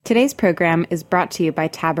Today's program is brought to you by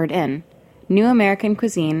Tabard Inn, new American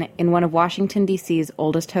cuisine in one of Washington, D.C.'s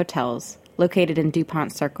oldest hotels, located in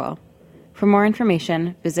DuPont Circle. For more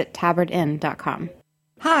information, visit tabardinn.com.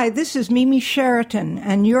 Hi, this is Mimi Sheraton,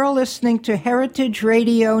 and you're listening to Heritage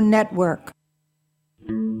Radio Network.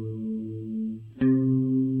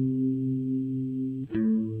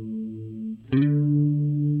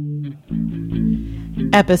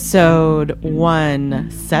 Episode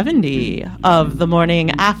 170 of The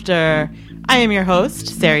Morning After. I am your host,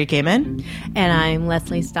 Sari, Kamin. And I'm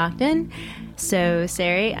Lesley, Stockton. So,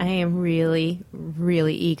 Sari, I am really,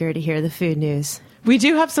 really eager to hear the food news. We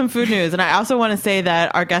do have some food news, and I also want to say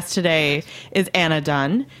that our guest today is Anna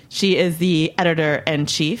Dunn. She is the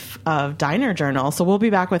editor-in-chief of Diner Journal, so we'll be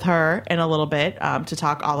back with her in a little bit to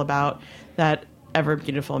talk all about that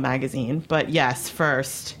ever-beautiful magazine. But yes,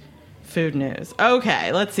 first, food news.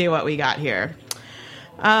 Okay, let's see what we got here.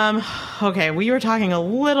 Okay, we were talking a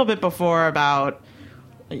little bit before about,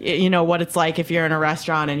 you know, what it's like if you're in a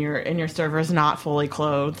restaurant and your server's not fully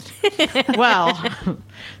clothed. Well,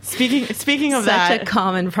 speaking of that, such a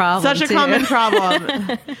common problem. Such a common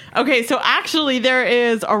problem. Okay, so actually there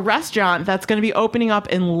is a restaurant that's going to be opening up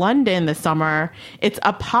in London this summer. It's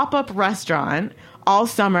a pop-up restaurant all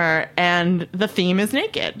summer, and the theme is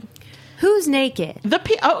naked. Who's naked?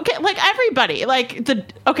 Okay, like everybody.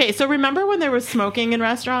 Okay, so remember when there was smoking in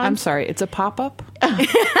restaurants? I'm sorry, it's a pop-up?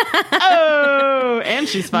 Oh, and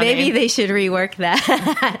she's funny. Maybe they should rework that.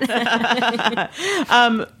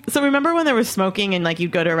 So remember when there was smoking and like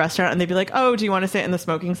you'd go to a restaurant and they'd be like, oh, do you want to sit in the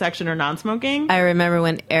smoking section or non-smoking? I remember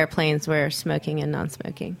when airplanes were smoking and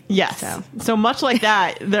non-smoking. Yes. So much like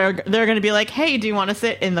that, they're going to be like, hey, do you want to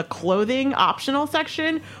sit in the clothing optional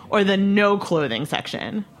section or the no clothing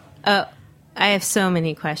section? Oh, I have so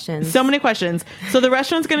many questions. So the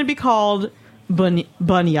restaurant's going to be called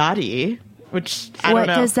Bunyadi, which I don't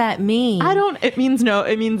know. What does that mean? It means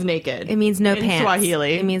naked. It means no in pants.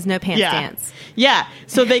 Swahili. It means no pants dance. Yeah.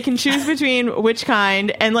 So they can choose between which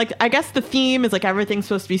kind. And like, I guess the theme is like everything's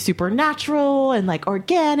supposed to be super natural and like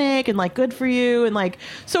organic and like good for you. And like,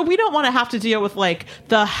 so we don't want to have to deal with like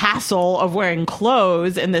the hassle of wearing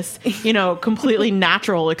clothes in this, you know, completely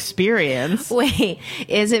natural experience. Wait,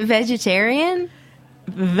 is it vegetarian?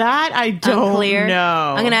 That I don't Unclear.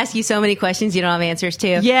 know. I'm going to ask you so many questions you don't have answers to.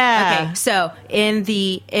 Yeah. Okay. So in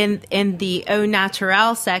the au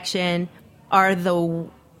naturel section, are the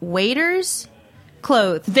waiters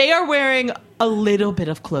clothed? They are wearing a little bit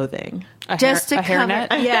of clothing. Just to cover.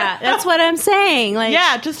 hairnet? Yeah, that's what I'm saying. Like,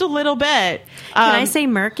 Yeah, just a little bit. Can I say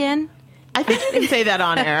merkin? I think you can say that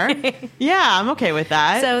on air. Yeah, I'm okay with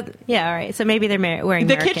that. So yeah, all right. So maybe they're wearing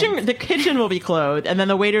the merkins. the kitchen will be clothed, and then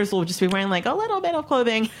the waiters will just be wearing like a little bit of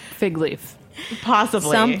clothing, Fig leaf.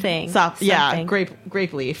 possibly Something. Yeah, Something.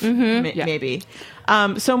 grape leaf, Yeah. maybe.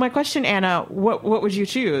 So my question, Anna, what would you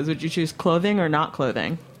choose? Would you choose clothing or not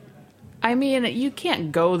clothing? I mean, you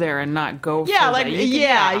can't go there and not go for Yeah, that. like You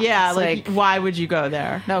can- yeah. It's Like, why would you go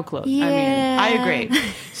there? no clothes. Yeah. I mean, I agree.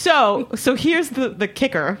 So here's the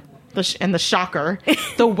kicker. And the shocker,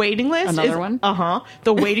 the waiting list Another is one?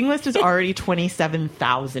 The waiting list is already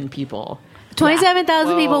 27,000 people.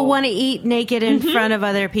 27,000 people Whoa. want to eat naked in front of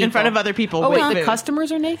other people. In front of other people. oh wait, with the food.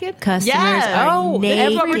 customers are naked? Customers Yes. are Oh,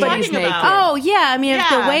 naked. everybody's talking naked. about. Oh, yeah. I mean, if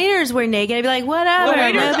Yeah. the waiters were naked, I'd be like, whatever, The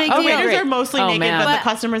waiters, no big deal. waiters are mostly Oh, naked, man. but But the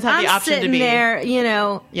customers have I'm the option to sitting be. there, you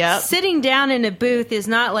know, Yep. sitting down in a booth is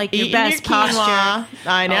not like your Eating best your quinoa. posture.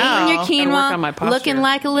 I know. Eating your Gotta work on my quinoa, posture. looking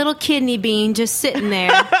like a little kidney bean, just sitting there.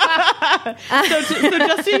 So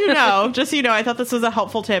just so you know, I thought this was a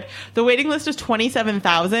helpful tip. The waiting list is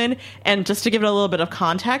 27,000, and just to give it a little bit of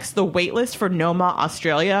context, the wait list for Noma,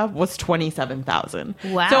 Australia was 27,000.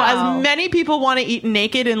 Wow. So as many people want to eat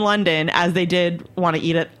naked in London as they did want to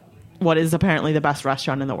eat at what is apparently the best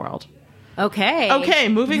restaurant in the world. Okay. Okay,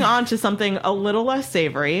 moving on to something a little less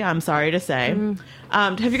savory, I'm sorry to say.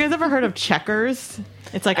 Have you guys ever heard of Checkers?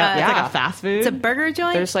 It's like a fast food. It's a burger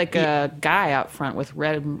joint? There's like a guy out front with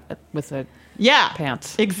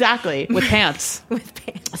pants. Exactly. With pants. with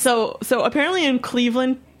pants. So apparently in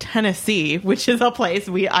Cleveland, Tennessee, which is a place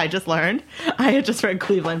I just learned. I had just read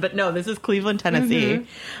Cleveland, but no, this is Cleveland, Tennessee.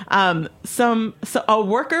 A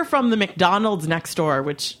worker from the McDonald's next door,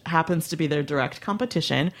 which happens to be their direct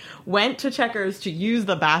competition, went to Checkers to use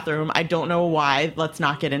the bathroom. I don't know why. Let's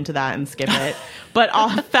not get into that and skip it. But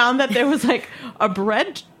found that there was like a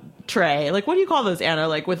bread tray. Like, what do you call those, Anna?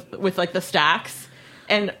 Like with like the stacks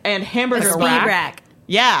and hamburger A speed rack.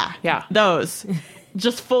 Yeah. Those.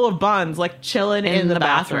 Just full of buns, like chilling in the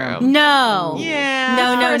bathroom. No. Yeah.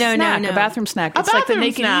 No. A bathroom snack. A It's like the bathroom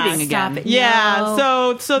naked snack. eating again. Stop it. Yeah.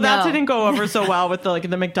 No. So that No. didn't go over so well with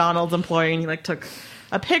the McDonald's employee, and he like took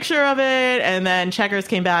a picture of it, and then Checkers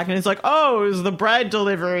came back and it's like, oh, it was the bread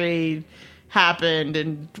delivery happened,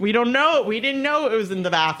 and we didn't know it was in the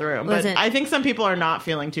bathroom. Listen, but I think some people are not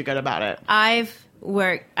feeling too good about it. I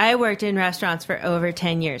worked in restaurants for over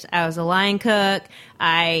 10 years. I was a line cook.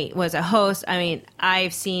 I was a host. I mean,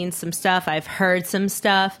 I've seen some stuff. I've heard some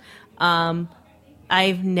stuff.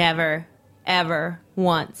 I've never, ever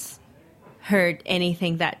once heard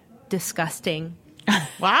anything that disgusting.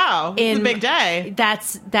 Wow. It's a big day.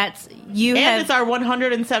 That's you and have, it's our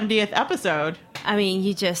 170th episode. I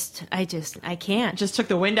mean, I can't. Just took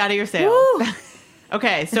the wind out of your sails.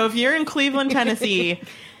 Okay, so if you're in Cleveland, Tennessee,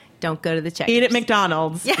 don't go to the Checkers. eat at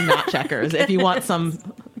McDonald's, not Checkers. If you want to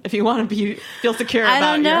feel secure about your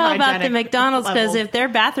I don't know about the hygienic McDonald's because levels. if their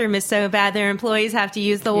bathroom is so bad, their employees have to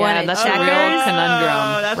use the one at that's Checkers. a real conundrum.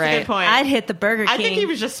 Oh, that's a good point. I'd hit the Burger King. I think he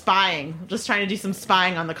was just spying, just trying to do some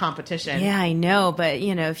spying on the competition. Yeah, I know, but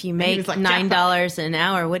if you make was like, $9 an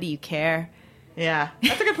hour, what do you care? Yeah,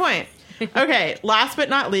 that's a good point. Okay, last but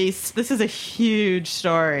not least, this is a huge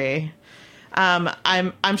story.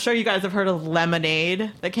 I'm sure you guys have heard of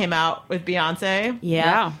Lemonade that came out with Beyonce.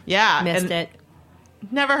 Yeah. Missed and it.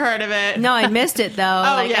 Never heard of it. No, I missed it though.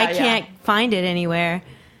 I yeah. can't find it anywhere.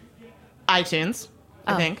 iTunes,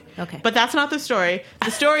 I think. okay. But that's not the story.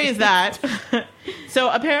 The story is that so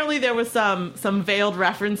apparently there was some veiled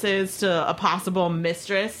references to a possible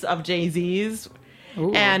mistress of Jay-Z's.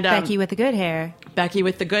 And Becky with the good hair. Becky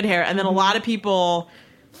with the good hair. And then a lot of people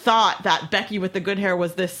thought that Becky with the good hair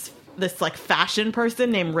was this like fashion person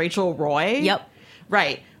named Rachel Roy. Yep.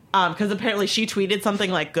 Right. Because apparently she tweeted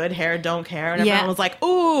something like "good hair, don't care," and Yeah. everyone was like,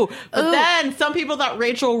 "Ooh!" But then some people thought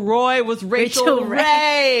Rachel Roy was Rachel Rachel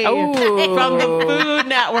Ray Ooh. from the Food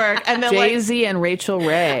Network, and then Jay-Z and Rachel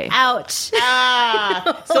Ray. Ouch.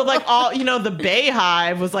 so like all the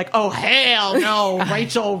Bayhive was like, "Oh hell no,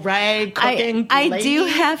 Rachel Ray cooking." I lady." do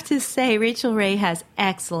have to say, Rachel Ray has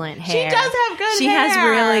excellent hair. She does have good She hair. has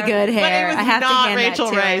really good hair. But it was I have not to hand Rachel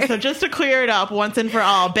that to Ray. her. So just to clear it up once and for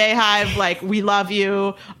all, Bayhive, like, we love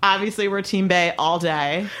you. Obviously, we're Team Bay all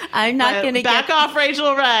day. I'm not But going to back off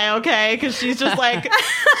Rachel Ray, okay? Because she's just like,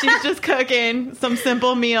 she's just cooking some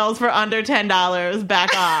simple meals for under $10. Back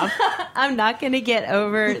off. I'm not going to get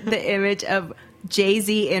over the image of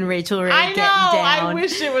Jay-Z and Rachel Ray I getting know. down. I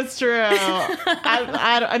wish it was true.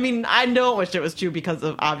 I mean, I don't wish it was true because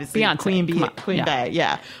of obviously Beyonce. Queen Yeah. Bey.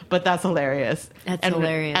 Yeah, but that's hilarious. That's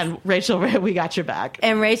hilarious. And Rachel Ray, we got your back.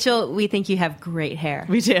 And Rachel, we think you have great hair.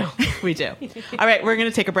 We do. We do. All right, we're going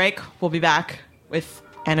to take a break. We'll be back with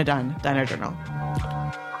Anna Dunn, Diner Journal.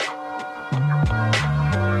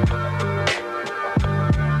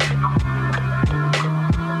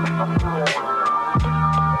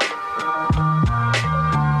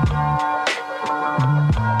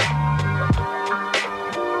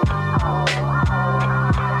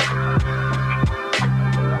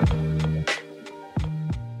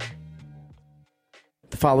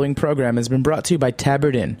 The following program has been brought to you by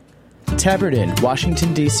Tabard Inn. Tabard Inn,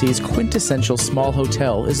 Washington, D.C.'s quintessential small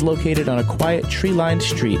hotel, is located on a quiet, tree-lined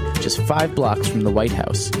street just 5 blocks from the White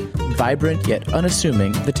House. Vibrant yet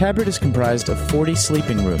unassuming, the Tabard is comprised of 40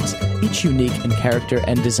 sleeping rooms, each unique in character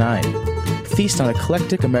and design. Feast on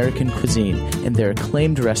eclectic American cuisine in their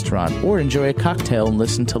acclaimed restaurant, or enjoy a cocktail and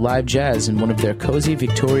listen to live jazz in one of their cozy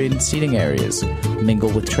Victorian seating areas.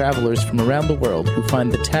 Mingle with travelers from around the world who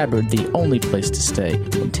find the Tabard the only place to stay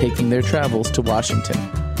when taking their travels to Washington.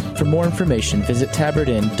 For more information, visit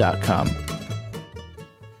tabardinn.com.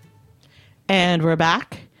 And we're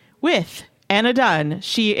back with Anna Dunn.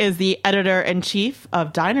 She is the editor-in-chief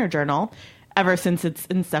of Diner Journal ever since its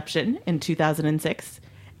inception in 2006.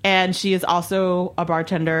 And she is also a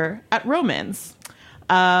bartender at Romans.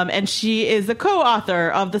 And she is the co-author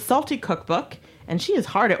of the Saltie Cookbook. And she is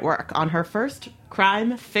hard at work on her first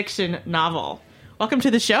crime fiction novel. Welcome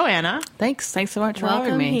to the show, Anna. Thanks so much for having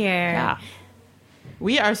Welcome me. here. Yeah.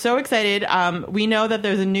 We are so excited. We know that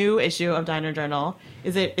there's a new issue of Diner Journal.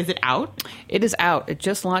 Is it out? It is out. It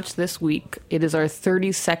just launched this week. It is our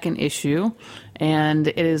 32nd issue, and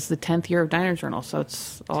it is the 10th year of Diner Journal, so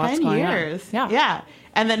it's a lot's 10 going years. on. Yeah.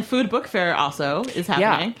 And then Food Book Fair also is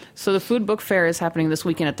happening. Yeah. So the Food Book Fair is happening this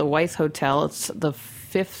weekend at the Wythe Hotel. It's the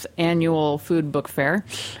 5th annual Food Book Fair,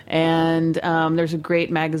 and there's a great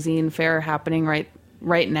magazine fair happening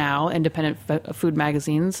right now, independent food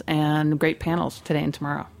magazines, and great panels today and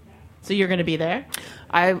tomorrow. So you're going to be there?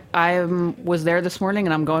 I was there this morning,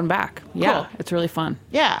 and I'm going back. Yeah, Cool. It's really fun.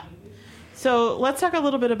 Yeah. So let's talk a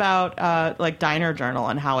little bit about like Diner Journal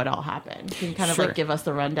and how it all happened. Can you kind of Sure. like give us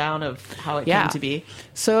the rundown of how it Yeah. came to be?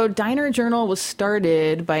 So Diner Journal was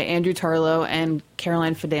started by Andrew Tarlow and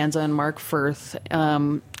Caroline Fidanza and Mark Firth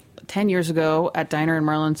 10 years ago at Diner and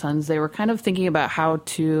Marlin Sons, they were kind of thinking about how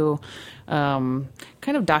to kind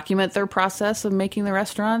of document their process of making the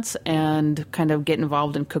restaurants and kind of get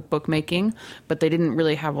involved in cookbook making, but they didn't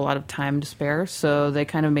really have a lot of time to spare. So they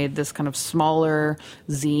kind of made this kind of smaller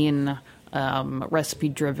zine,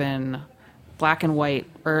 recipe-driven, black and white,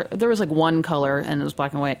 or there was like one color and it was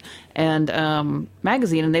black and white, and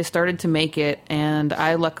magazine, and they started to make it, and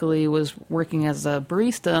I luckily was working as a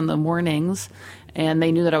barista in the mornings, and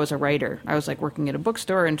they knew that I was a writer. I was like working at a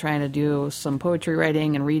bookstore and trying to do some poetry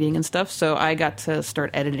writing and reading and stuff, so I got to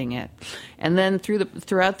start editing it. And then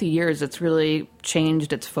throughout the years, it's really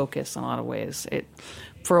changed its focus in a lot of ways.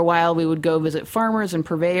 For a while, we would go visit farmers and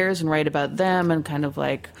purveyors and write about them and kind of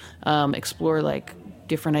like explore like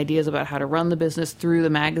different ideas about how to run the business through the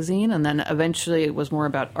magazine. And then eventually it was more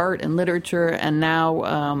about art and literature. And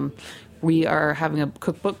now we are having a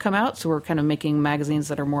cookbook come out. So we're kind of making magazines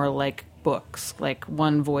that are more like books, like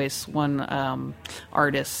one voice, one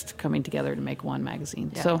artist coming together to make one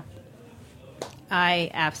magazine. Yeah. So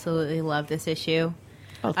I absolutely love this issue.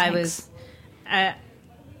 Oh, thanks.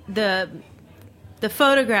 The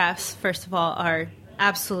photographs, first of all, are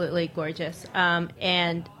absolutely gorgeous.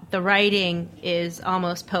 And the writing is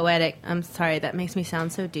almost poetic. I'm sorry, that makes me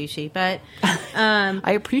sound so douchey, but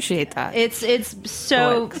I appreciate that. It's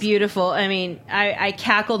so beautiful. I mean, I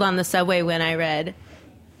cackled on the subway when I read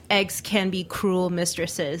eggs can be cruel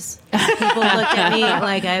mistresses. People looked at me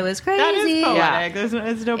like I was crazy. That is poetic. Yeah.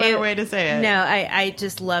 There's no better way to say it. No, I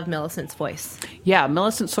just love Millicent's voice. Yeah,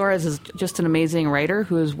 Millicent Soares is just an amazing writer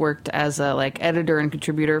who has worked as a editor and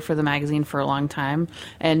contributor for the magazine for a long time.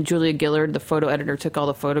 And Julia Gillard, the photo editor, took all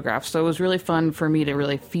the photographs. So it was really fun for me to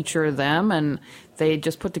really feature them, and they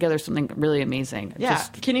just put together something really amazing. Yeah.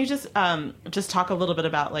 Can you just talk a little bit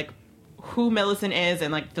about who Millicent is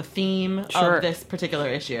and the theme of this particular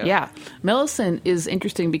issue? Yeah. Millicent is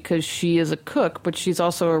interesting because she is a cook, but she's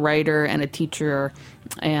also a writer and a teacher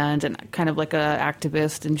and kind of like an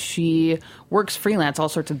activist, and she works freelance, all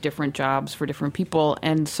sorts of different jobs for different people.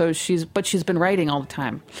 And so she's been writing all the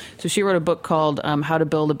time. So she wrote a book called How to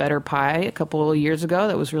Build a Better Pie a couple of years ago.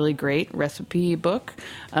 That was really great recipe book.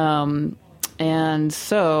 And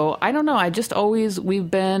so, I don't know,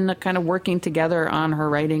 we've been kind of working together on her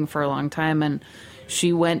writing for a long time, and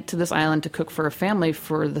she went to this island to cook for a family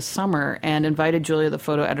for the summer and invited Julia, the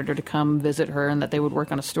photo editor, to come visit her and that they would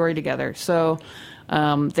work on a story together. So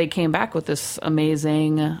they came back with this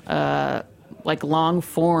amazing,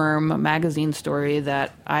 long-form magazine story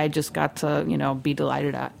that I just got to, be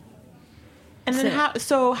delighted at. And then how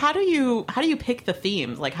do you pick the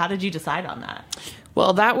themes? How did you decide on that?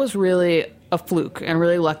 Well, that was really a fluke and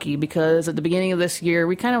really lucky because at the beginning of this year,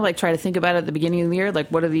 we kind of try to think about it at the beginning of the year,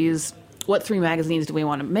 what 3 magazines do we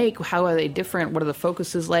want to make? How are they different? What are the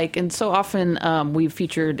focuses like? And so often we've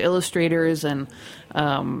featured illustrators and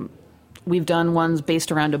we've done ones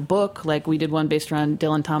based around a book. We did one based around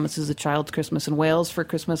Dylan Thomas's A Child's Christmas in Wales for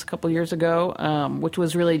Christmas a couple years ago, which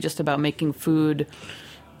was really just about making food.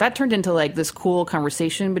 That turned into this cool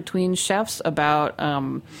conversation between chefs about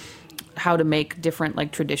how to make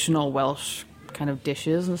different traditional Welsh kind of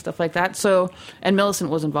dishes and stuff like that. So, and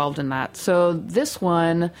Millicent was involved in that. So this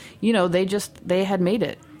one, they had made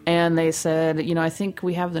it and they said, I think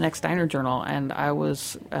we have the next Diner Journal. And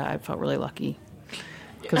I felt really lucky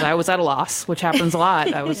because I was at a loss, which happens a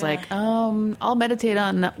lot. I was I'll meditate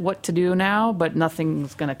on what to do now, but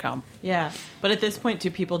nothing's going to come. Yeah. But at this point,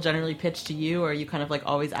 do people generally pitch to you, or are you kind of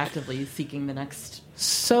always actively seeking the next?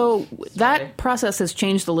 So that process has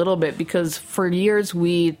changed a little bit because for years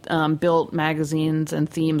we built magazines and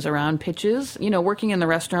themes around pitches. Working in the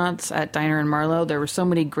restaurants at Diner and Marlowe, there were so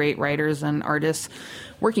many great writers and artists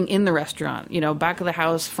working in the restaurant, back of the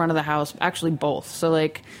house, front of the house, actually both. So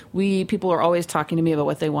people are always talking to me about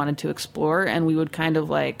what they wanted to explore, and we would kind of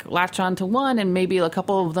latch on to one, and maybe a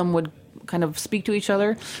couple of them would kind of speak to each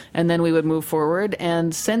other, and then we would move forward.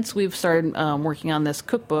 And since we've started working on this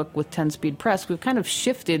cookbook with 10 Speed Press, we've kind of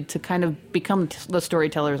shifted to kind of become the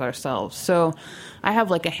storytellers ourselves. So I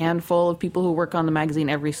have a handful of people who work on the magazine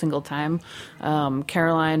every single time.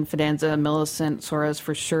 Caroline Fidanza, Millicent Soares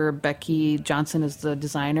for sure, Becky Johnson is the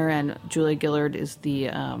designer, and Julia Gillard is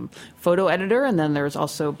the photo editor. And then there's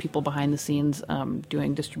also people behind the scenes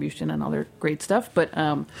doing distribution and other great stuff. But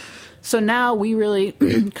so now we really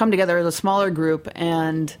come together as a smaller group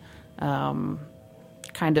and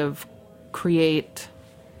kind of create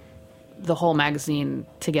the whole magazine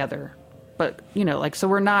together. But,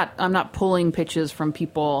 so I'm not pulling pitches from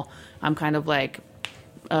people. I'm kind of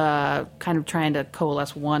trying to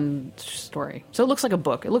coalesce one story. So it looks like a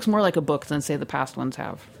book. It looks more like a book than, say, the past ones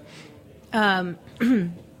have.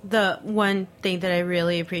 the one thing that I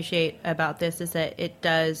really appreciate about this is that it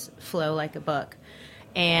does flow like a book.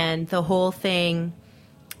 And the whole thing,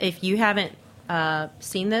 if you haven't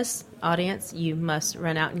seen this, audience, you must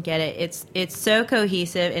run out and get it. It's so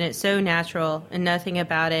cohesive and it's so natural, and nothing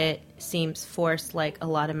about it seems forced like a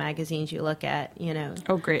lot of magazines you look at, you know.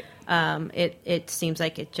 Oh, great. It seems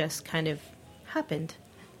like it just kind of happened.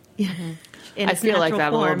 I feel like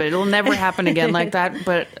that a little bit. It'll never happen again like that,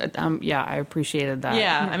 but yeah, I appreciated that.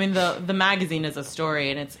 Yeah, I mean, the magazine is a story,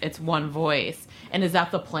 and it's one voice. And is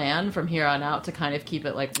that the plan from here on out, to kind of keep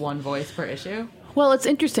it like one voice per issue? Well, it's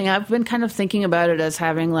interesting. I've been kind of thinking about it as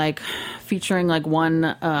having like featuring like one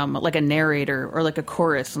like a narrator or like a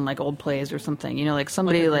chorus in like old plays or something. You know, like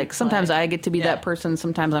somebody like sometimes I get to be that person.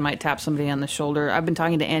 Sometimes I might tap somebody on the shoulder. I've been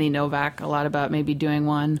talking to Annie Novak a lot about maybe doing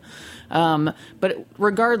one. But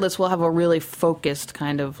regardless, we'll have a really focused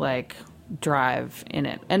kind of like drive in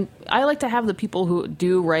it. And I like to have the people who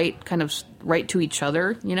do write to each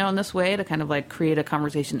other, you know, in this way to kind of like create a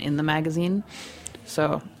conversation in the magazine.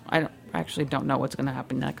 So I actually don't know what's going to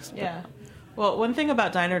happen next. Yeah. Well, one thing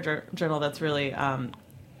about Diner Journal that's really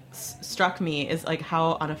struck me is like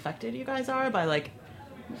how unaffected you guys are by like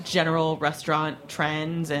general restaurant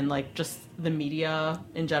trends and like just the media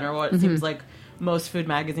in general. It seems like most food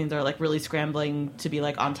magazines are like really scrambling to be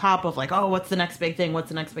like on top of like, oh, what's the next big thing? What's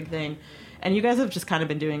the next big thing? And you guys have just kind of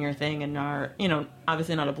been doing your thing and are, you know,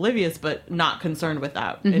 obviously not oblivious, but not concerned with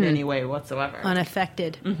that in any way whatsoever.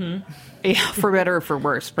 Unaffected. Yeah, for better or for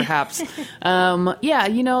worse, perhaps. Yeah,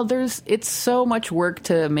 you know, it's so much work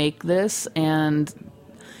to make this, and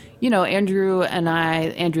you know, Andrew,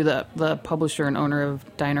 the publisher and owner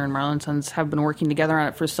of Diner and Marlin Sons, have been working together on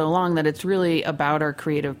it for so long that it's really about our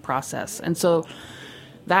creative process, and so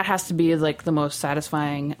that has to be like the most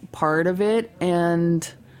satisfying part of it.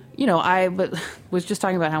 And you know, but was just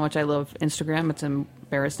talking about how much I love Instagram. It's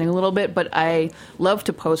embarrassing a little bit, but I love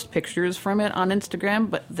to post pictures from it on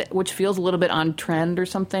Instagram, which feels a little bit on trend or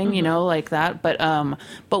something, you know, like that.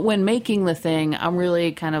 But when making the thing, I'm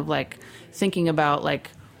really kind of like thinking about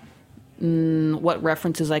like what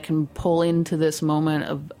references I can pull into this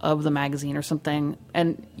moment of the magazine or something.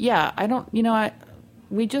 And yeah, I don't, you know,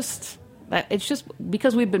 it's just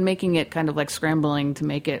because we've been making it kind of like scrambling to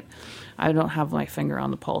make it. I don't have my finger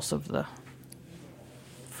on the pulse of the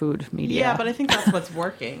food media. Yeah, but I think that's what's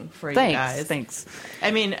working for you guys. Thanks.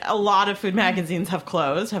 I mean, a lot of food magazines have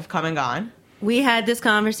closed, have come and gone. We had this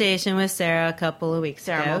conversation with Sarah a couple of weeks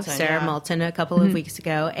ago. Sarah Moulton a couple of weeks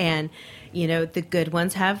ago, and you know, the good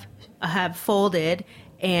ones have folded,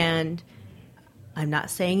 and I'm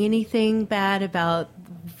not saying anything bad about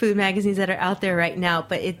food magazines that are out there right now,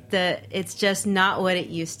 but it's just not what it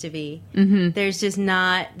used to be. There's just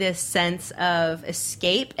not this sense of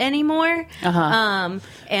escape anymore. And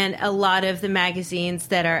a lot of the magazines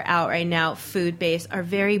that are out right now, food-based, are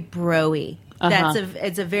very bro-y.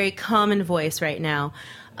 It's a very common voice right now,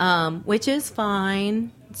 which is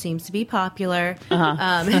fine. It seems to be popular.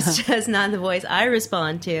 It's just not the voice I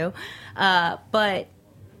respond to. But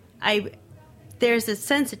there's a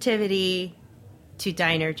sensitivity to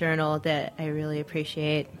Diner Journal that I really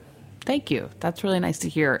appreciate. Thank you. That's really nice to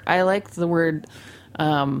hear. I like the word.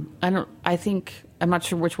 I'm not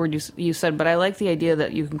sure which word you said, but I like the idea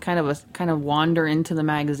that you can kind of wander into the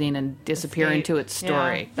magazine and disappear into its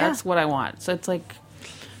story. Yeah. That's what I want. So it's like.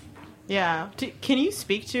 Yeah. Can you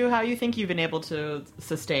speak to how you think you've been able to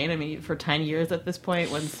sustain? I mean, for 10 years at this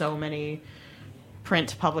point, when so many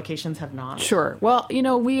print publications have not. Sure. Well, you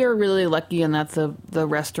know, we are really lucky in that the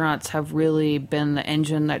restaurants have really been the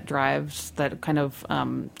engine that drives, that kind of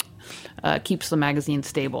keeps the magazine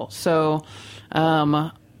stable. So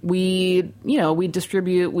we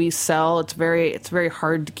distribute, we sell. It's very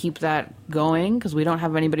hard to keep that going because we don't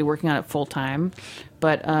have anybody working on it full time.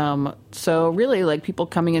 But so really, like, people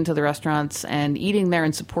coming into the restaurants and eating there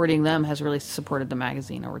and supporting them has really supported the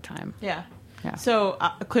magazine over time. Yeah. Yeah. So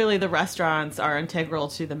clearly the restaurants are integral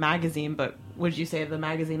to the magazine, but would you say the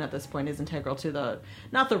magazine at this point is integral to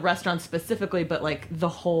not the restaurant specifically, but like the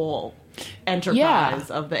whole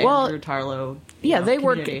enterprise of the Andrew Tarlow they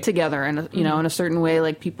community? work together in in a certain way.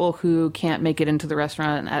 Like, people who can't make it into the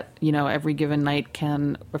restaurant at every given night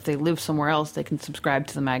can, if they live somewhere else, they can subscribe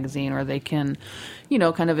to the magazine, or they can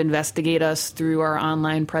kind of investigate us through our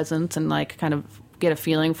online presence and like kind of get a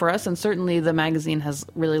feeling for us. And certainly the magazine has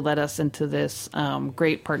really led us into this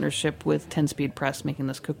great partnership with 10 Speed Press making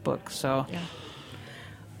this cookbook. So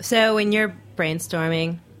when you're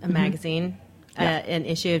brainstorming a magazine, an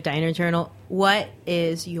issue of Diner Journal, what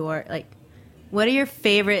are your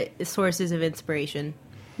favorite sources of inspiration?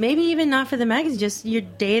 Maybe even not for the magazine, just your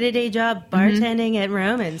day-to-day job bartending at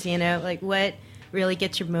Roman's, like really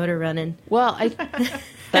gets your motor running? Well,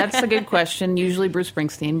 that's a good question. Usually Bruce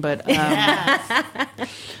Springsteen, but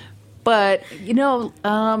but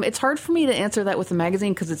it's hard for me to answer that with the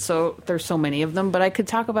magazine because there's so many of them. But I could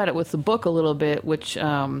talk about it with the book a little bit, which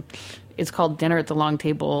is called Dinner at the Long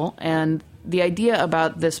Table. And the idea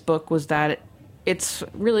about this book was that it's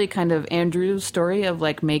really kind of Andrew's story of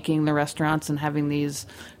like making the restaurants and having this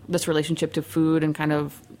relationship to food and kind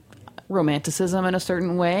of romanticism in a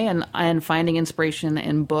certain way, and finding inspiration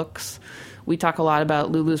in books. We talk a lot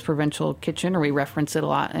about Lulu's Provincial Kitchen, or we reference it a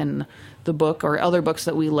lot in the book or other books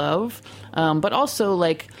that we love. But also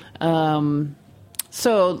for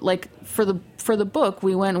the book,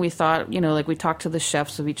 we went and we thought, we talked to the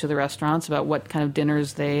chefs of each of the restaurants about what kind of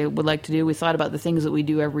dinners they would like to do. We thought about the things that we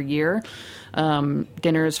do every year,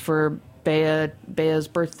 dinners for Bea's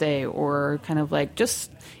birthday, or kind of like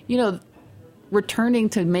just, returning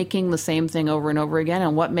to making the same thing over and over again,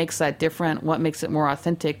 and what makes that different, what makes it more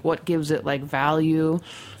authentic, what gives it like value,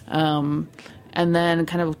 and then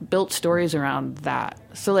kind of built stories around that.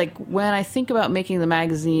 So like when I think about making the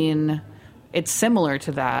magazine, it's similar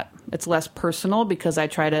to that. It's less personal because I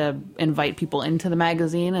try to invite people into the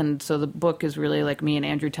magazine, and so the book is really like me and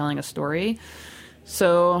Andrew telling a story.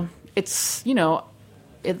 So it's,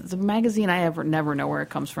 the magazine, I never know where it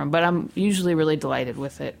comes from, but I'm usually really delighted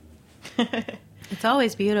with it. It's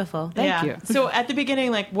always beautiful. Thank you. So at the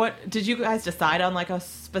beginning, like, what did you guys decide on, like a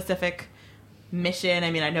specific mission?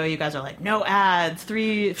 I mean, I know you guys are like, no ads,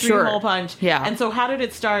 three hole punch. Yeah. And so how did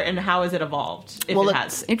it start and how has it evolved?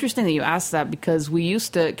 It's interesting that you asked that because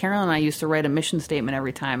Carol and I used to write a mission statement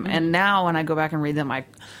every time. Mm-hmm. And now when I go back and read them, I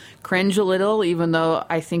cringe a little, even though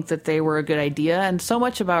I think that they were a good idea. And so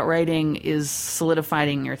much about writing is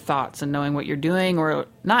solidifying your thoughts and knowing what you're doing, or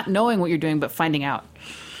not knowing what you're doing, but finding out.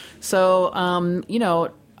 So,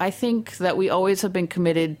 I think that we always have been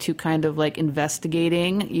committed to kind of like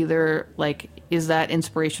investigating either like, is that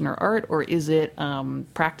inspiration or art, or is it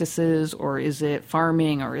practices, or is it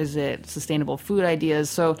farming, or is it sustainable food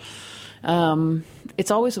ideas? So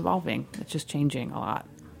it's always evolving. It's just changing a lot.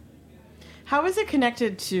 How is it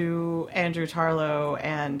connected to Andrew Tarlow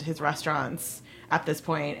and his restaurants at this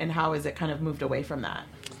point, and how is it kind of moved away from that?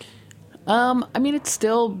 It's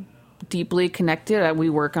still deeply connected. We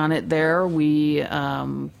work on it there. We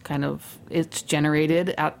it's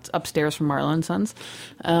generated upstairs from Marla & Sons.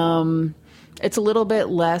 It's a little bit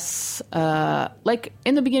less like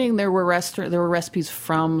in the beginning there were recipes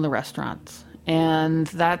from the restaurants, and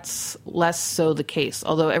that's less so the case.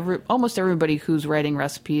 Although almost everybody who's writing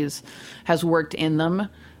recipes has worked in them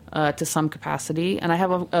to some capacity. And I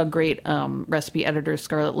have a great recipe editor,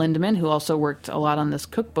 Scarlett Lindemann, who also worked a lot on this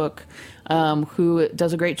cookbook, who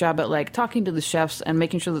does a great job at like talking to the chefs and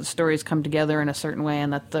making sure that the stories come together in a certain way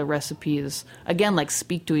and that the recipes, again, like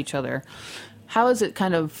speak to each other. How is it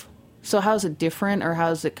different, or how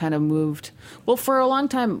has it kind of moved? Well, for a long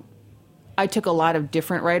time, I took a lot of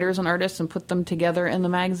different writers and artists and put them together in the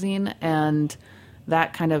magazine, and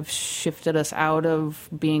that kind of shifted us out of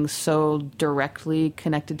being so directly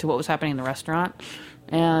connected to what was happening in the restaurant.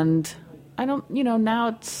 And I don't,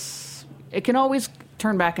 now it can always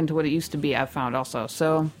turn back into what it used to be, I've found also.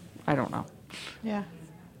 So I don't know. Yeah.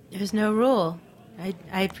 There's no rule.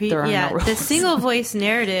 There are no rules. The single voice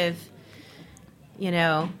narrative,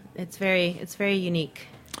 it's very unique.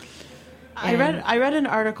 I read an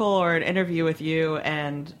article or an interview with you,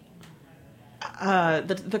 and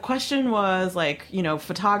the question was like,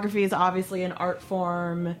 photography is obviously an art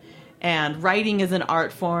form, and writing is an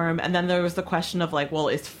art form, and then there was the question of like, well,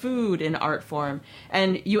 is food an art form?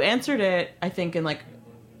 And you answered it, I think, in like,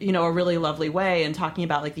 a really lovely way, and talking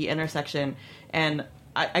about like the intersection. And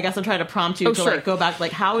I guess I'm trying to prompt you to like go back,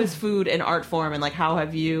 like, how is food an art form, and like how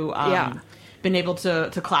have you been able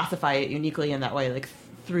to classify it uniquely in that way, like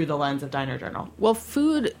through the lens of Diner Journal? Well,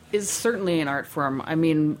 food is certainly an art form. I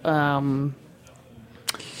mean,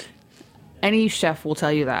 any chef will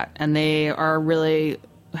tell you that, and they are really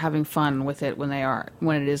having fun with it when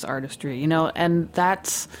it is artistry, and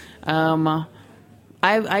that's,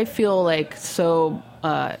 I feel like so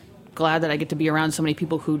glad that I get to be around so many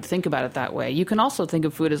people who think about it that way. You can also think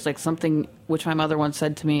of food as like something, which my mother once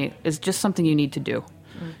said to me, is just something you need to do.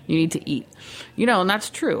 You need to eat, and that's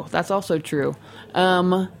true. That's also true.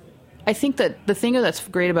 I think that the thing that's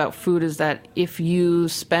great about food is that if you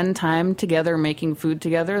spend time together making food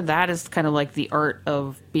together, that is kind of like the art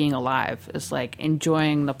of being alive. It's like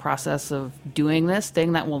enjoying the process of doing this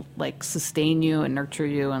thing that will like sustain you and nurture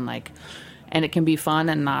you, and it can be fun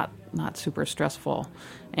and not super stressful.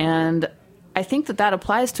 And I think that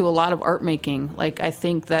applies to a lot of art making. Like, I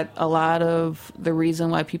think that a lot of the reason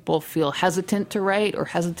why people feel hesitant to write or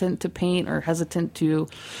hesitant to paint or hesitant to,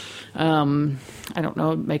 I don't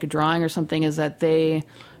know, make a drawing or something is that they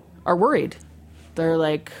are worried. They're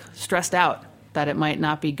like stressed out that it might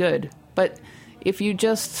not be good. But if you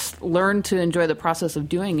just learn to enjoy the process of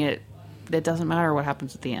doing it, it doesn't matter what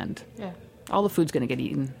happens at the end. Yeah. All the food's going to get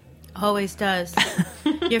eaten. Always does.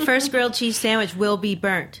 Your first grilled cheese sandwich will be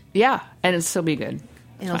burnt. Yeah, and it'll still be good.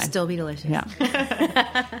 It'll still be delicious.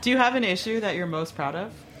 Yeah. Do you have an issue that you're most proud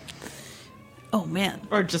of? Oh, man.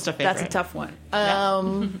 Or just a favorite? That's a tough one.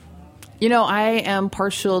 Yeah. You know, I am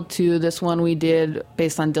partial to this one we did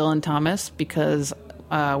based on Dylan Thomas because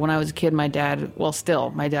when I was a kid, my dad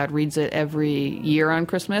reads it every year on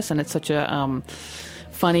Christmas, and it's such a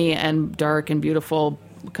funny and dark and beautiful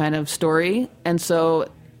kind of story. And so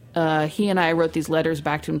he and I wrote these letters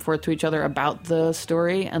back and forth to each other about the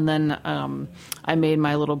story, and then I made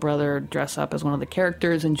my little brother dress up as one of the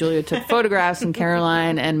characters, and Julia took photographs, and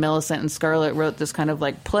Caroline and Millicent and Scarlett wrote this kind of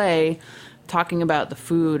like play talking about the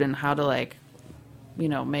food and how to like, you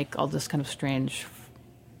know, make all this kind of strange,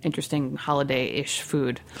 interesting holiday-ish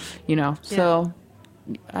food, you know. Yeah. So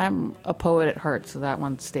I'm a poet at heart, so that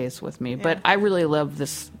one stays with me. Yeah. But I really love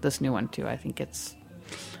this new one too. I think it's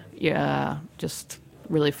just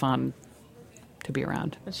really fun to be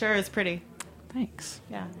around. It sure is pretty. Thanks.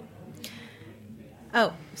 Yeah.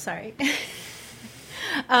 Oh, sorry.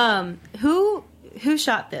 Who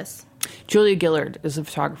shot this? Julia Gillard is a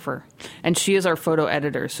photographer, and she is our photo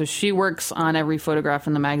editor. So she works on every photograph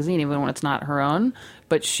in the magazine, even when it's not her own.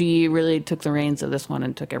 But she really took the reins of this one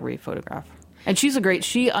and took every photograph. And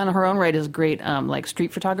she on her own right is a great like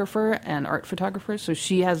street photographer and art photographer. So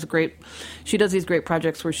she does these great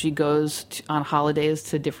projects where she goes on holidays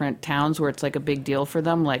to different towns where it's like a big deal for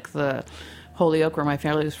them. Like the Holyoke, where my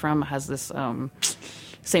family is from, has this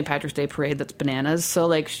St. Patrick's Day parade that's bananas. So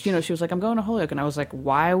like, you know, she was like, I'm going to Holyoke. And I was like,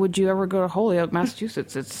 why would you ever go to Holyoke,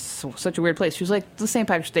 Massachusetts? It's such a weird place. She was like, the St.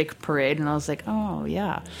 Patrick's Day parade. And I was like, oh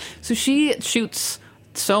yeah. So she shoots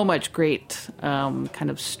so much great kind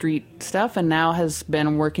of street stuff, and now has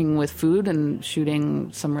been working with food and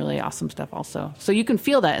shooting some really awesome stuff also. So you can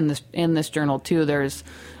feel that in this journal too. There's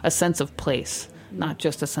a sense of place, not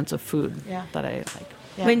just a sense of food that I like.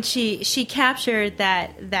 Yeah. When she captured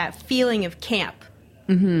that feeling of camp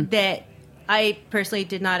that I personally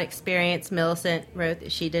did not experience. Millicent wrote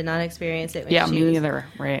that she did not experience it. When me neither.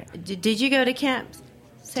 Right? Did you go to camp,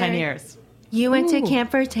 Sari? 10 years. You went to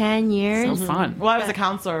camp for 10 years? So fun. Well, I was a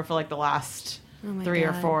counselor for like the last 3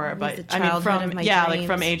 or 4, but I mean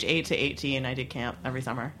from age 8 to 18, I did camp every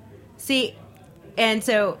summer. See, and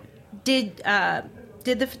so did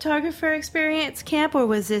the photographer experience camp, or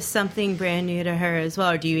was this something brand new to her as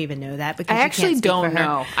well, or do you even know that? Because I actually don't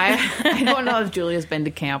know. I don't know if Julia's been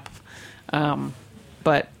to camp,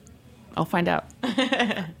 but I'll find out.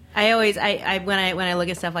 I always, when I look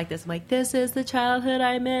at stuff like this, I'm like, this is the childhood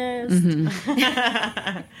I missed.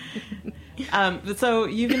 So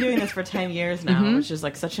you've been doing this for 10 years now, which is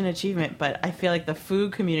like such an achievement. But I feel like the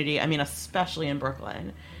food community, I mean, especially in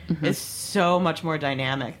Brooklyn, is so much more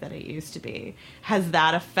dynamic than it used to be. Has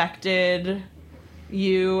that affected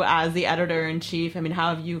you as the editor-in-chief? I mean,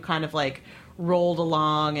 how have you kind of like rolled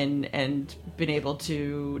along and been able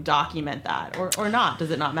to document that, or not?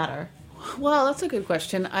 Does it not matter? Well, that's a good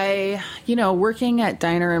question. Working at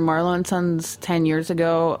Diner and Marlowe & Sons 10 years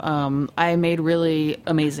ago, I made really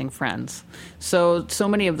amazing friends. So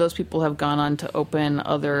many of those people have gone on to open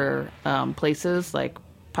other places like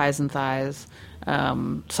Pies and Thighs,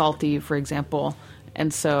 Saltie, for example.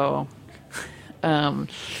 And so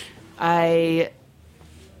I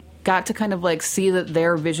got to kind of like see that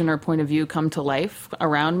their vision or point of view come to life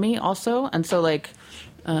around me also. And so like,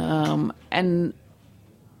 and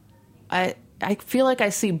I feel like I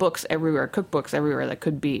see books everywhere, cookbooks everywhere that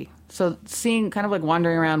could be. So seeing kind of like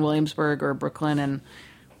wandering around Williamsburg or Brooklyn and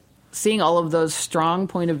seeing all of those strong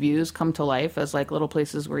point of views come to life as like little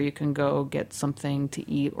places where you can go get something to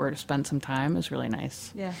eat or to spend some time is really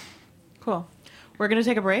nice. Yeah. Cool. We're going to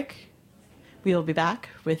take a break. We will be back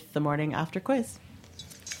with the morning after quiz.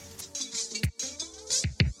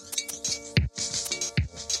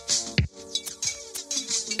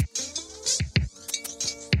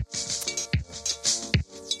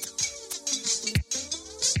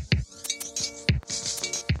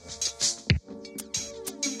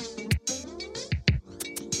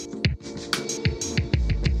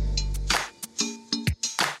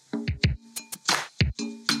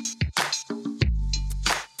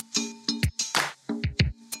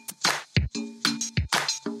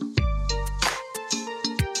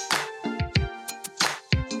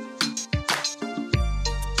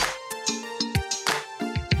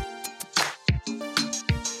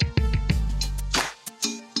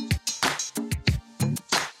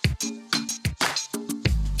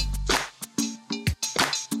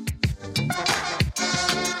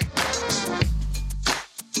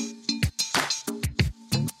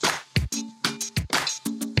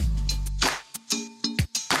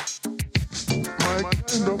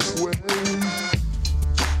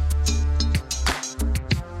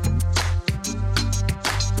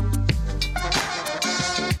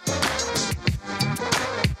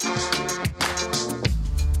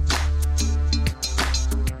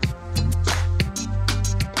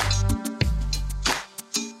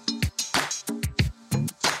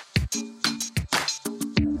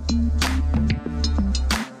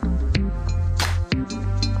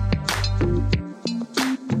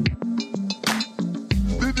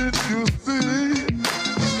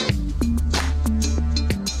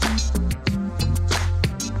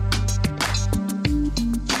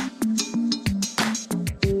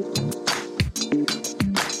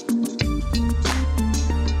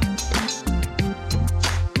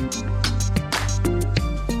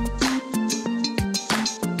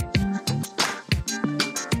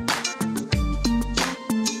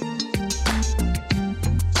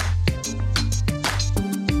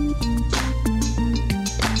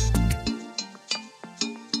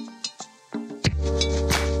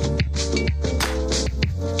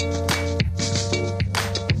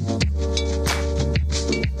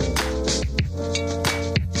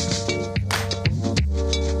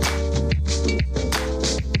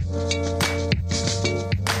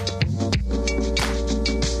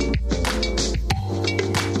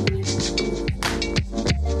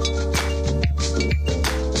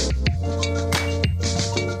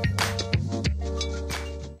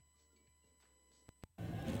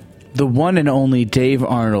 one and only Dave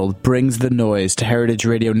Arnold brings the noise to Heritage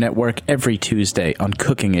Radio Network every Tuesday on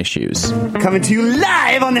Cooking Issues. Coming to you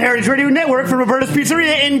live on the Heritage Radio Network from Roberta's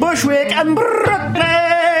Pizzeria in Bushwick,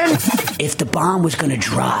 Brooklyn. If the bomb was going to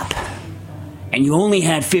drop and you only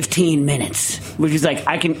had 15 minutes, which is like,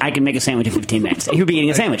 I can make a sandwich in 15 minutes. You'd be eating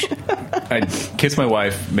a sandwich. I'd kiss my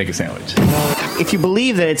wife, make a sandwich. If you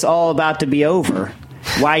believe that it's all about to be over,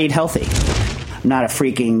 why eat healthy? I'm not a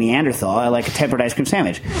freaking Neanderthal. I like a tempered ice cream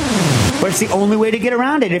sandwich. But it's the only way to get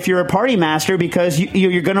around it if you're a party master, because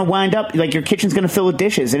you're going to wind up, like, your kitchen's going to fill with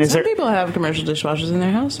dishes. And Some people have commercial dishwashers in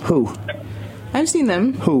their house. Who? I've seen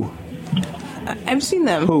them. Who? I've seen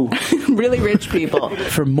them. Who? Really rich people.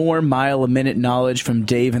 For more mile-a-minute knowledge from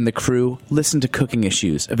Dave and the crew, listen to Cooking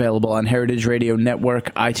Issues, available on Heritage Radio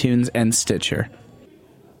Network, iTunes, and Stitcher.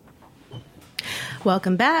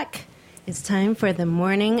 Welcome back. It's time for the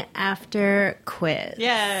morning after quiz.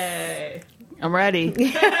 Yay! I'm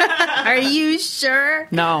ready. Are you sure?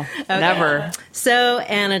 No, never. So,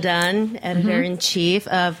 Anna Dunn, editor-in-chief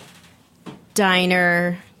of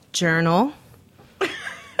Diner Journal.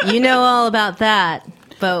 You know all about that,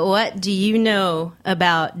 but what do you know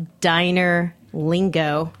about diner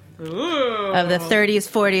lingo of the 30s,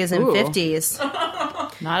 40s, and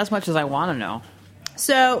 50s? Not as much as I want to know.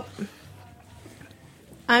 So,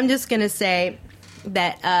 I'm just going to say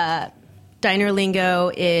that diner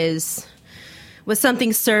lingo was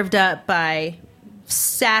something served up by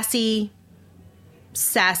sassy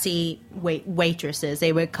waitresses.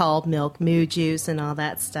 They would call milk moo juice and all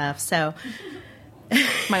that stuff. So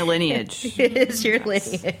My lineage. it is your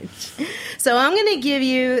lineage. So I'm going to give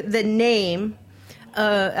you the name.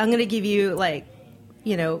 I'm going to give you, like,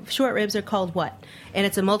 short ribs are called what? And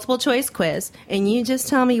it's a multiple choice quiz. And you just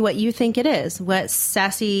tell me what you think it is, what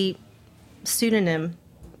sassy pseudonym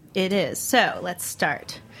it is. So let's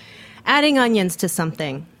start. Adding onions to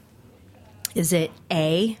something. Is it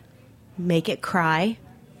A, make it cry?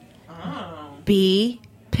 B,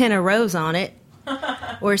 pin a rose on it?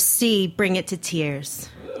 Or C, bring it to tears?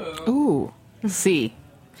 Ooh. C.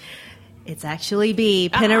 It's actually B,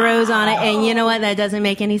 pin a rose on it. And you know what? That doesn't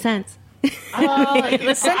make any sense.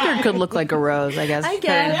 The center could look like a rose, I guess. I Cut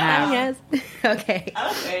it in half. guess. Okay.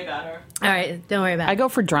 That's way better. All right. Don't worry about I it. go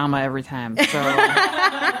for drama every time.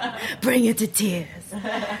 So Bring it to tears. All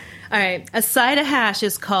right. A side of hash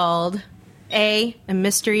is called A, a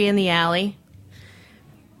mystery in the alley.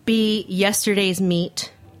 B, yesterday's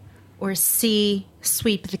meat. Or C,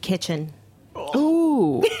 sweep the kitchen.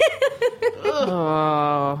 ooh.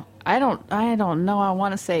 Oh, I don't know. I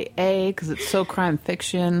want to say A because it's so crime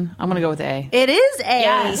fiction. I'm gonna go with A. It is A.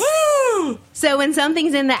 Yes. Woo! So when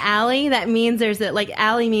something's in the alley, that means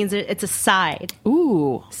alley means it's a side.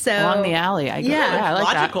 Ooh. So along the alley. I like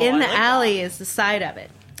logical. that. In I the like alley is the side of it.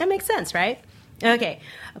 That makes sense, right? Okay.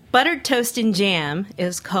 Buttered toast and jam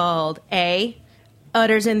is called A,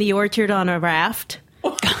 udders in the orchard on a raft.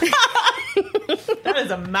 That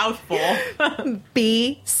is a mouthful.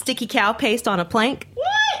 B, sticky cow paste on a plank.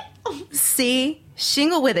 What? C,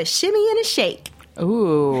 shingle with a shimmy and a shake.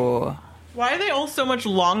 Ooh. Why are they all so much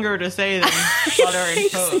longer to say than butter and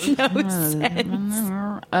toast? No sense.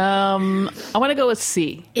 I want to go with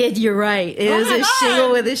C. You're right. It is my a God.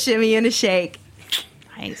 shingle with a shimmy and a shake.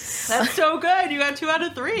 Nice. That's so good. You got 2 out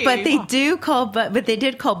of 3. But they did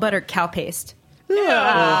call butter cow paste.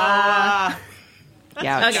 Ah,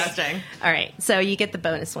 Yeah. disgusting. All right, so you get the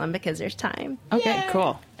bonus one because there's time. Okay.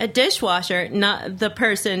 Cool. A dishwasher, not the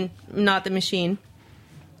person, not the machine,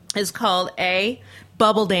 is called A,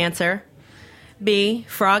 bubble dancer, B,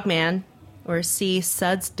 frogman, or C,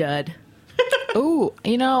 suds dud. Ooh.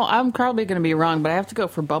 I'm probably going to be wrong, but I have to go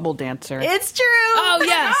for bubble dancer. It's true. Oh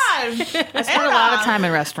yes. I spent a lot of time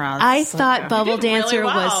in restaurants. I thought bubble did really dancer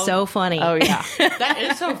well. was so funny. Oh yeah. That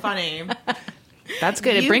is so funny. That's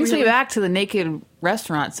good. It You brings me really- back to the naked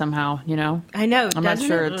restaurant somehow, I know. I'm not doesn't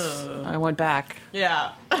sure it? I went back.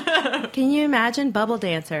 Yeah. Can you imagine bubble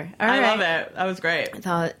dancer? All I right. love it. That was great. Good Good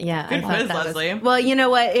I thought quiz, that was- Lesley. well, you know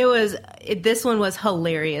what? This one was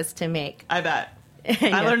hilarious to make. I bet.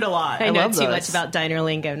 I learned a lot. I know love too those. much about diner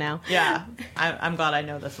lingo now. Yeah. I'm glad I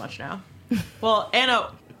know this much now. Well,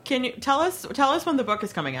 Anna, can you tell us when the book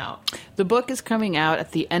is coming out? The book is coming out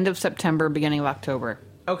at the end of September, beginning of October.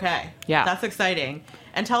 Okay. Yeah. That's exciting.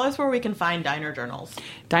 And tell us where we can find diner journals.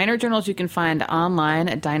 Diner journals you can find online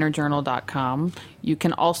at dinerjournal.com. You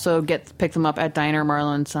can also pick them up at Diner,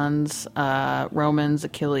 Marlin Sons, Romans,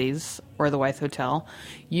 Achilles, or the Wythe Hotel.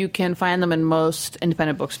 You can find them in most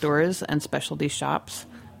independent bookstores and specialty shops.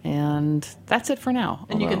 And that's it for now.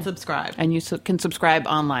 And you can subscribe. And you can subscribe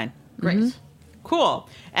online. Great. Cool.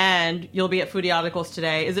 And you'll be at Foodioticals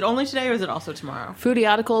today. Is it only today or is it also tomorrow?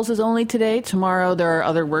 Foodioticals is only today. Tomorrow there are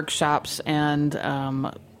other workshops and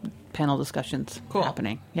panel discussions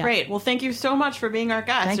happening. Yeah. Great. Well, thank you so much for being our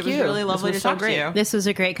guest. Thank it was you. really lovely This to was so talk to you. This was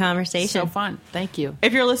a great conversation. So fun. Thank you.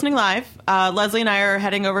 If you're listening live, Lesley and I are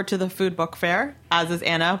heading over to the Food Book Fair, as is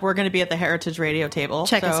Anna. We're going to be at the Heritage Radio table.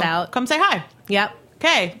 Check us out. Come say hi. Yep.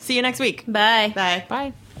 Okay. See you next week. Bye. Bye.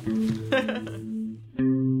 Bye.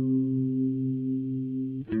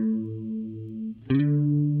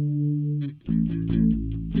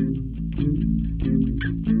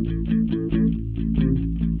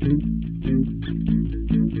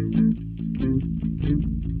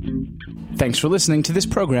 Thanks for listening to this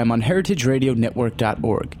program on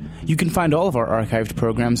heritageradionetwork.org. You can find all of our archived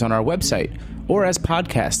programs on our website or as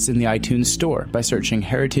podcasts in the iTunes Store by searching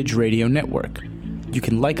Heritage Radio Network. You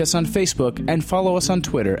can like us on Facebook and follow us on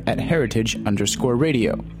Twitter at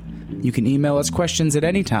heritage_radio. You can email us questions at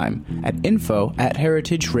any time at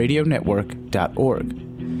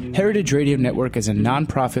info@heritageradionetwork.org. Heritage Radio Network is a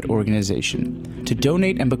nonprofit organization. To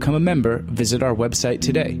donate and become a member, visit our website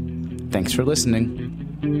today. Thanks for listening.